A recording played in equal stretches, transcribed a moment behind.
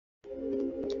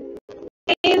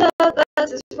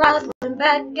It's Roslynn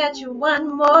back at you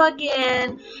one more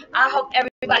again. I hope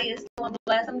everybody is doing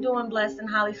blessed. I'm doing blessed and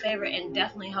highly favored, and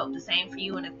definitely hope the same for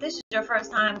you. And if this is your first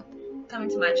time coming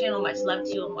to my channel, much love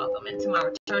to you and welcome. And to my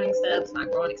returning subs, my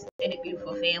growing extended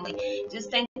beautiful family,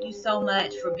 just thank you so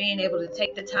much for being able to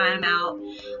take the time out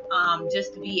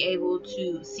just to be able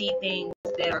to see things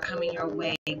that are coming your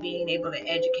way, being able to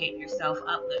educate yourself,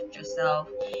 uplift yourself,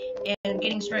 and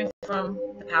getting strength from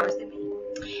the powers that be.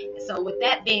 So with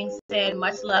that being said,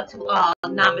 much love to all.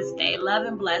 Namaste. Love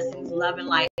and blessings, love and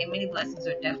light, and many blessings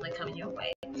are definitely coming your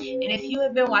way. And if you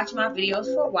have been watching my videos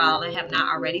for a while and have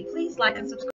not already, please like and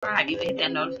subscribe. Even hit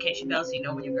that notification bell so you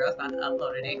know when your girl's about to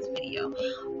upload her next video.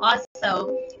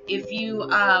 Also, if you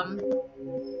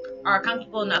are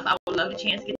comfortable enough, I would love a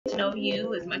chance to get to know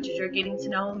you as much as you're getting to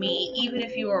know me. Even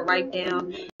if you will write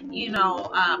down,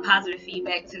 positive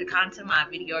feedback to the content of my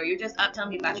video, or you're just up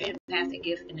telling me about your empathic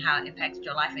gift and how it impacted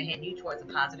your life and heading you towards a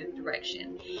positive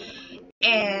direction.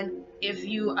 And if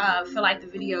you feel like the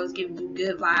video is giving you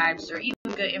good vibes or even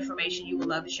good information you would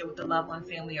love to share with a loved one,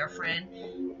 family, or friend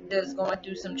that's going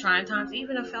through some trying times,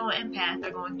 even a fellow empath,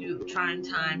 they're going through trying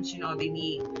times, they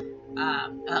need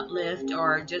uplift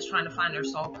or just trying to find their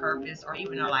soul purpose or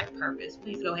even their life purpose,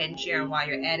 please go ahead and share. And while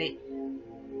you're at it,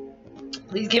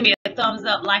 please give me a thumbs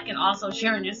up, like, and also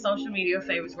sharing your social media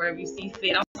favorites wherever you see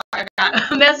fit. I'm sorry, I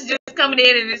got messages coming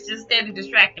in and it's just steady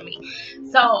distracting me.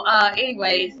 So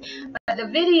anyways, the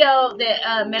video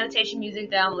that meditation music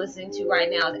that I'm listening to right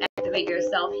now is Activate Your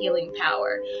Self-Healing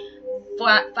Power.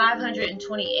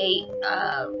 528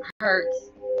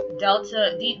 hertz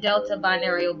deep delta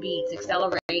binaural beats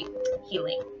accelerate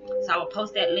healing. So I will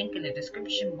post that link in the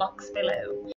description box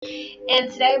below.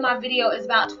 And today my video is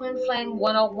about Twin Flame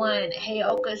 101.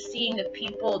 Heyoka, seeing the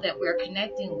people that we're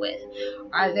connecting with.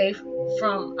 Are they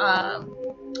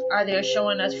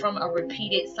showing us from a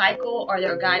repeated cycle, or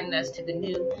they're guiding us to a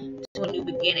new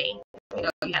beginning?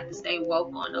 You have to stay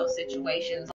woke on those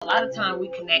situations. A lot of time we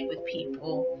connect with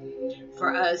people,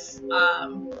 for us,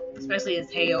 especially as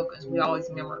Heyokas, we always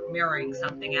mirroring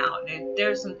something out.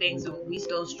 There's some things that we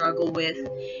still struggle with.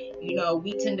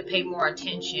 We tend to pay more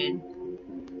attention.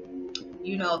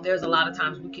 There's a lot of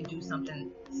times we can do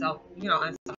something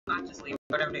unconsciously,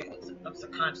 whatever it is,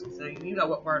 subconsciously. So you know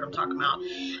what word I'm talking about.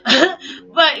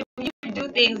 But you can do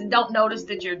things and don't notice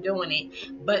that you're doing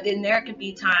it. But then there could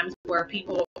be times where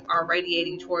people are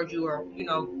radiating towards you, or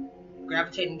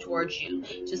gravitating towards you,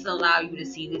 just to allow you to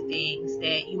see the things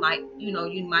that you might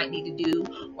need to do,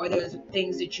 or there's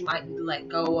things that you might need to let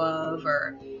go of,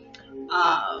 or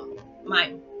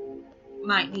might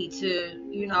need to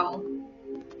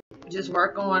just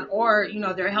work on, or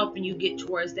they're helping you get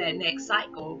towards that next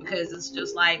cycle, because it's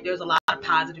just like there's a lot of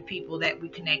positive people that we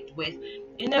connect with,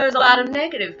 and there's a lot of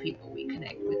negative people we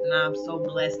connect with. And I'm so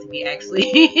blessed to be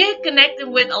actually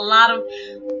connecting with a lot of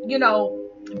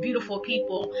beautiful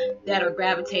people that are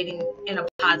gravitating in a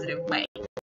positive way.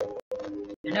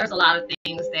 And there's a lot of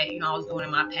things that I was doing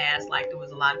in my past, like there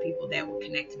was a lot of people that would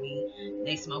connect to me,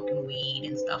 they smoking weed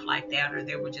and stuff like that, or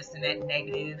they were just in that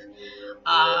negative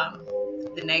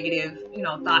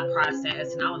thought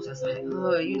process, and I was just like,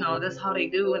 oh, that's how they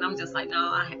do. And I'm just like, no,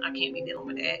 I can't be dealing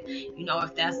with that.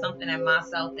 If that's something in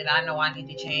myself that I know I need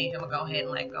to change, I'm gonna go ahead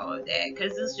and let go of that,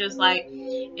 because it's just like,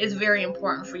 it's very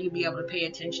important for you to be able to pay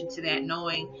attention to that,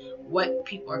 knowing what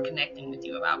people are connecting with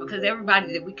you about, because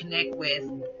everybody that we connect with,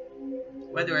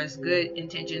 whether it's good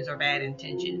intentions or bad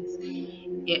intentions,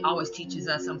 it always teaches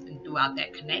us something throughout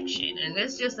that connection. And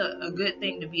it's just a good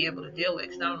thing to be able to deal with,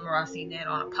 because I remember I seen that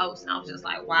on a post and I was just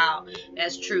like, wow,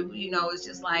 that's true. It's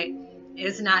just like,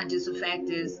 it's not just a fact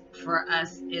is for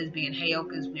us as being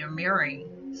Heyokas, we're mirroring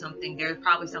something. There's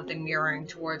probably something mirroring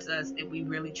towards us that we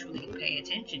really truly pay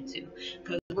attention to,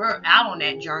 because we're out on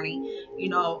that journey,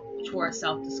 towards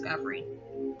self-discovery,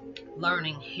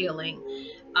 learning, healing,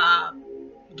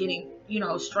 getting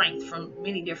strength from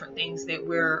many different things that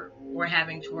we're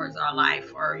having towards our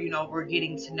life, or we're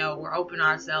getting to know, we're opening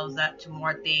ourselves up to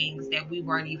more things that we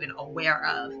weren't even aware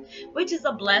of, which is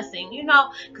a blessing,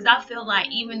 because I feel like,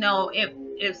 even though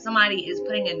if somebody is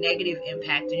putting a negative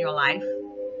impact in your life,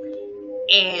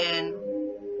 and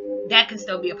that can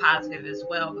still be a positive as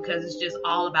well, because it's just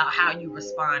all about how you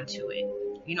respond to it.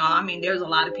 There's a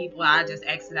lot of people I just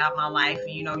exit out my life,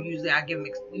 and usually I give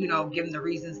them the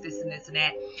reasons, this and this and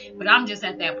that. But I'm just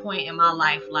at that point in my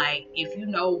life, like, if you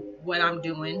know what I'm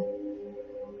doing,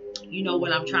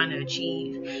 what I'm trying to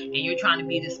achieve, and you're trying to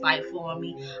be despiteful on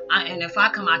me, and if I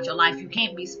come out your life, you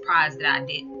can't be surprised that I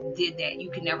did that. You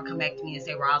can never come back to me and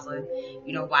say, Roslynn,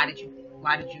 why did you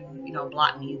why did you, you know,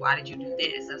 block me? Why did you do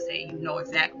this? I say, you know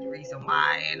exactly the reason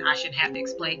why, and I shouldn't have to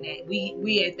explain that.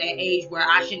 We at that age where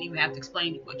I shouldn't even have to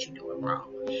explain what you're doing wrong.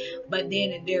 But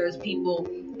then there's people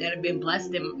that have been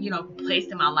blessed and, you know,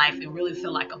 placed in my life and really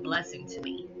feel like a blessing to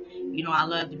me. You know, I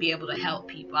love to be able to help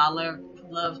people. I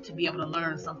love to be able to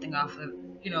learn something off of,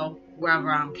 you know,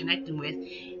 wherever I'm connecting with,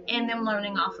 and them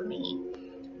learning off of me.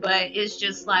 But it's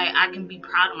just like, I can be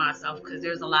proud of myself because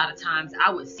there's a lot of times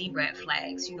I would see red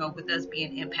flags. You know, with us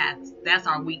being empaths, that's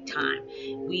our weak time.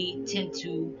 We tend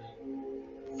to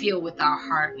feel with our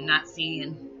heart and not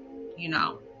seeing, you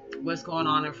know, what's going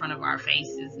on in front of our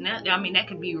faces. And that, I mean, that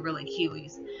can be really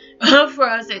Achilles for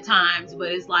us at times.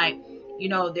 But it's like, you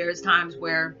know, there's times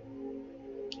where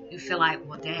you feel like,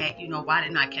 well, dang, you know, why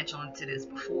didn't I catch on to this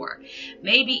before?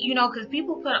 Maybe, you know, because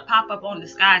people pop up on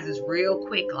disguises real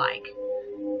quick, like,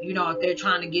 you know, if they're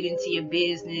trying to get into your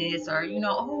business, or, you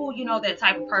know, oh, you know, that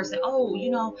type of person. Oh,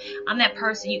 you know, I'm that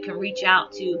person you can reach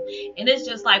out to. And it's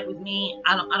just like with me,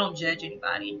 I don't judge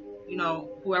anybody. You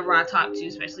know, whoever I talk to,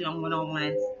 especially on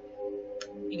one-on-ones,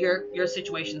 your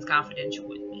situation is confidential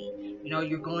with me. You know,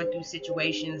 you're going through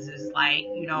situations. Is like,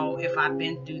 you know, if I've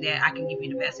been through that, I can give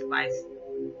you the best advice,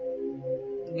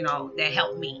 you know, that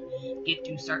helped me get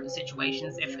through certain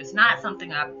situations. If it's not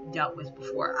something I've dealt with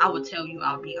before, I would tell you,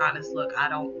 I'll be honest, look,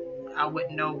 I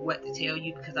wouldn't know what to tell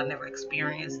you because I never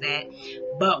experienced that.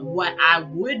 But what I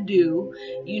would do,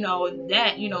 you know,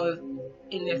 that, you know,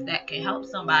 if that can help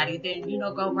somebody, then, you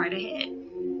know, go right ahead.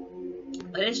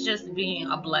 But it's just being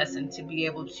a blessing to be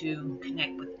able to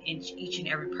connect with each and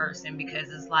every person, because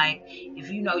it's like, if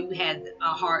you know you had a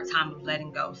hard time of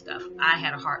letting go stuff, I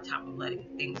had a hard time of letting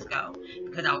things go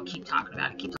because I would keep talking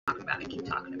about it, keep talking about it, keep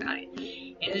talking about it.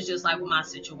 And it's just like with my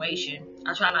situation,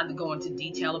 I try not to go into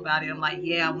detail about it. I'm like,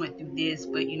 yeah, I went through this,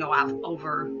 but, you know, I've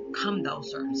overcome those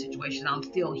certain situations. I'm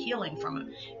still healing from it.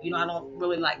 You know, I don't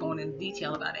really like going into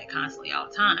detail about it constantly all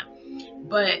the time.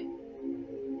 But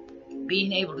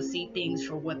being able to see things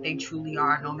for what they truly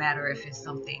are, no matter if it's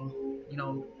something, you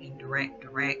know, indirect,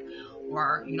 direct,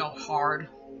 or, you know, hard,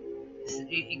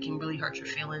 it can really hurt your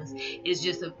feelings. It's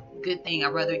just a good thing. I'd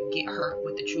rather get hurt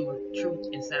with the truth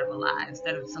instead of a lie,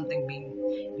 instead of something being,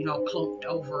 you know, cloaked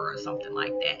over or something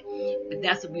like that. But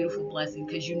that's a beautiful blessing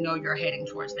because you know you're heading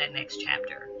towards that next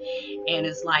chapter. And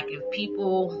it's like, if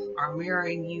people are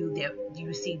mirroring you, that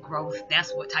you see growth,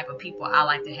 that's what type of people I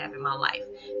like to have in my life.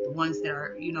 The ones that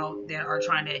are, you know, that are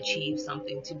trying to achieve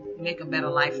something to make a better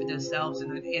life for themselves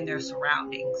and in their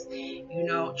surroundings. You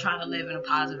know, trying to live in a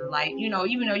positive light. You know,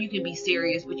 even though you can be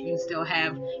serious, but you can still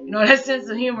have, you know, that sense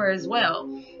of humor as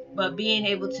well. But being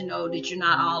able to know that you're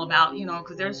not all about, you know,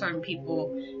 because there are certain people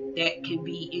that can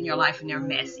be in your life and they're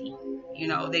messy. You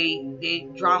know, they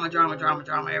drama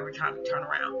every time you turn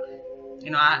around. You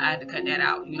know, I had to cut that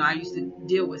out. You know, I used to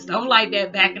deal with stuff like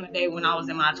that back in the day when I was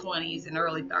in my 20s and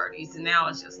early 30s. And now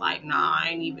it's just like, nah, I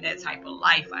ain't even that type of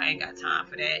life. I ain't got time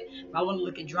for that. If I want to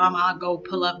look at drama, I'll go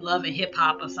pull up Love and Hip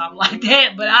Hop or something like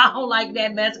that. But I don't like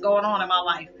that mess going on in my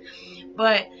life.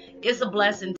 But it's a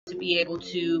blessing to be able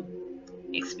to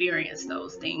experience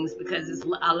those things, because it's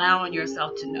allowing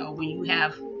yourself to know when you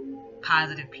have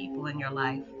positive people in your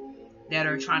life that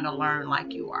are trying to learn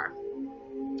like you are,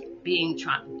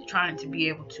 trying to be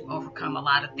able to overcome a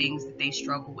lot of things that they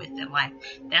struggle with in life.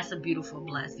 That's a beautiful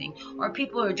blessing. Or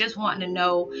people are just wanting to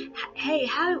know, hey,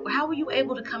 how were you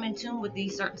able to come in tune with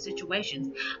these certain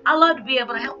situations? I love to be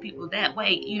able to help people that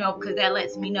way, you know, because that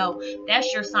lets me know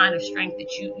that's your sign of strength,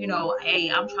 that you know, hey,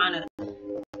 I'm trying to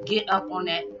get up on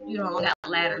that, you know, on that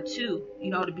ladder too,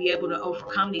 you know, to be able to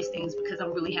overcome these things, because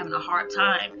I'm really having a hard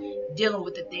time dealing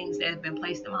with the things that have been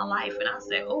placed in my life. And I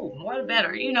say, oh, more the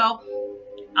better, you know.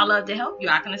 I love to help you.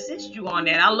 I can assist you on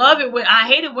that. I love it I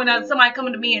hate it when somebody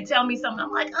coming to me and tell me something.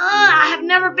 I'm like, I have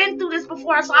never been through this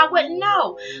before, so I wouldn't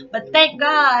know. But thank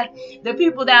God, the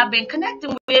people that I've been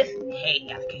connecting with, hey,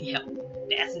 I can help.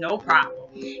 That's no problem.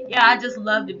 Yeah, I just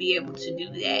love to be able to do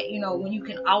that. You know, when you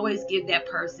can always give that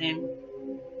person,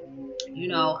 you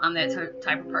know, I'm that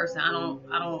type of person. I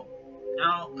don't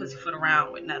pussyfoot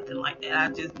around with nothing like that. I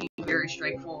just be very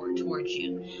straightforward towards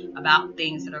you about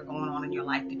things that are going on in your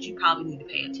life that you probably need to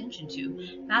pay attention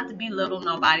to. Not to belittle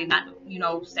nobody, not to, you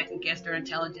know, second guess their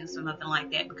intelligence or nothing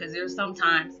like that, because there's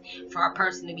sometimes for a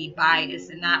person to be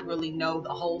biased and not really know the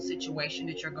whole situation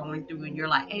that you're going through, and you're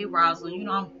like, hey, Roslynn,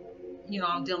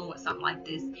 I'm dealing with something like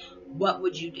this. What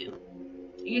would you do?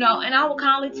 You know, and I will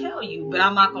kindly tell you, but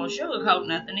I'm not going to sugarcoat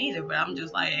nothing either. But I'm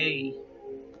just like, hey,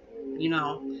 you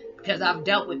know, because I've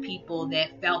dealt with people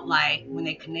that felt like when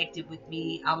they connected with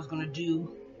me, I was going to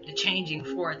do the changing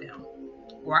for them,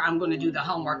 or I'm going to do the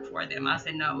homework for them. I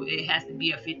said, no, it has to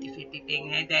be a 50-50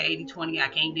 thing. And that 80-20 I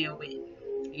can't deal with.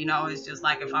 You know, it's just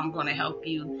like, if I'm going to help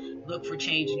you look for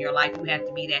change in your life, you have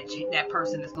to be that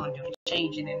person that's going to do the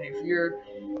changing. And if you're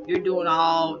doing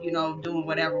all, you know, doing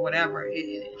whatever,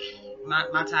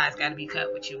 my ties got to be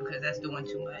cut with you, because that's doing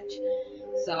too much.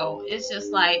 So it's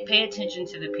just like, pay attention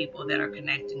to the people that are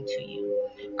connecting to you.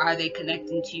 Are they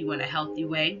connecting to you in a healthy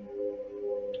way?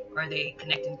 Are they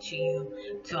connecting to you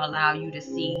to allow you to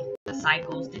see the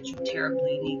cycles that you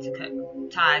terribly need to cut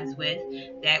ties with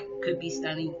that could be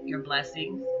stunning your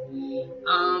blessings?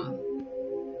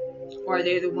 Or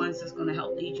they're the ones that's going to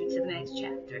help lead you to the next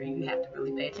chapter, and you have to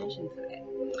really pay attention to that.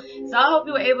 So I hope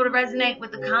you were able to resonate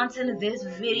with the content of this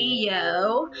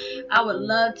video. I would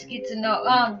love to get to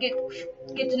know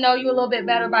get to know you a little bit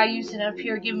better by you sitting up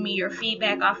here giving me your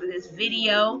feedback off of this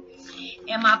video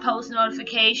and my post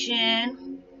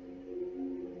notification.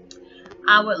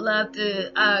 I would love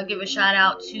to give a shout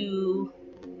out to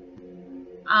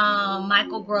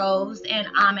Michael Groves and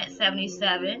I'm at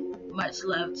 77. Much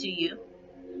love to you.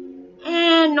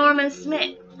 And Norman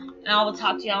Smith. And I will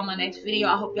talk to y'all in my next video.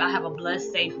 I hope y'all have a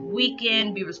blessed, safe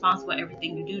weekend. Be responsible for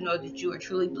everything you do. Know that you are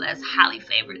truly blessed, highly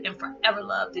favored, and forever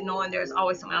loved. And knowing there's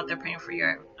always someone out there praying for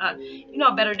your,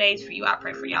 better days for you. I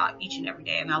pray for y'all each and every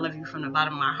day. And I love you from the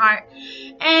bottom of my heart.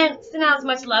 And send out as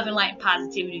much love and light and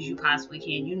positivity as you possibly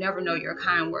can. You never know, your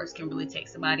kind words can really take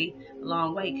somebody a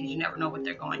long way, because you never know what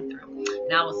they're going through.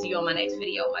 And I will see you on my next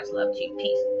video. Much love to you.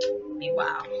 Peace. Be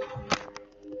wild.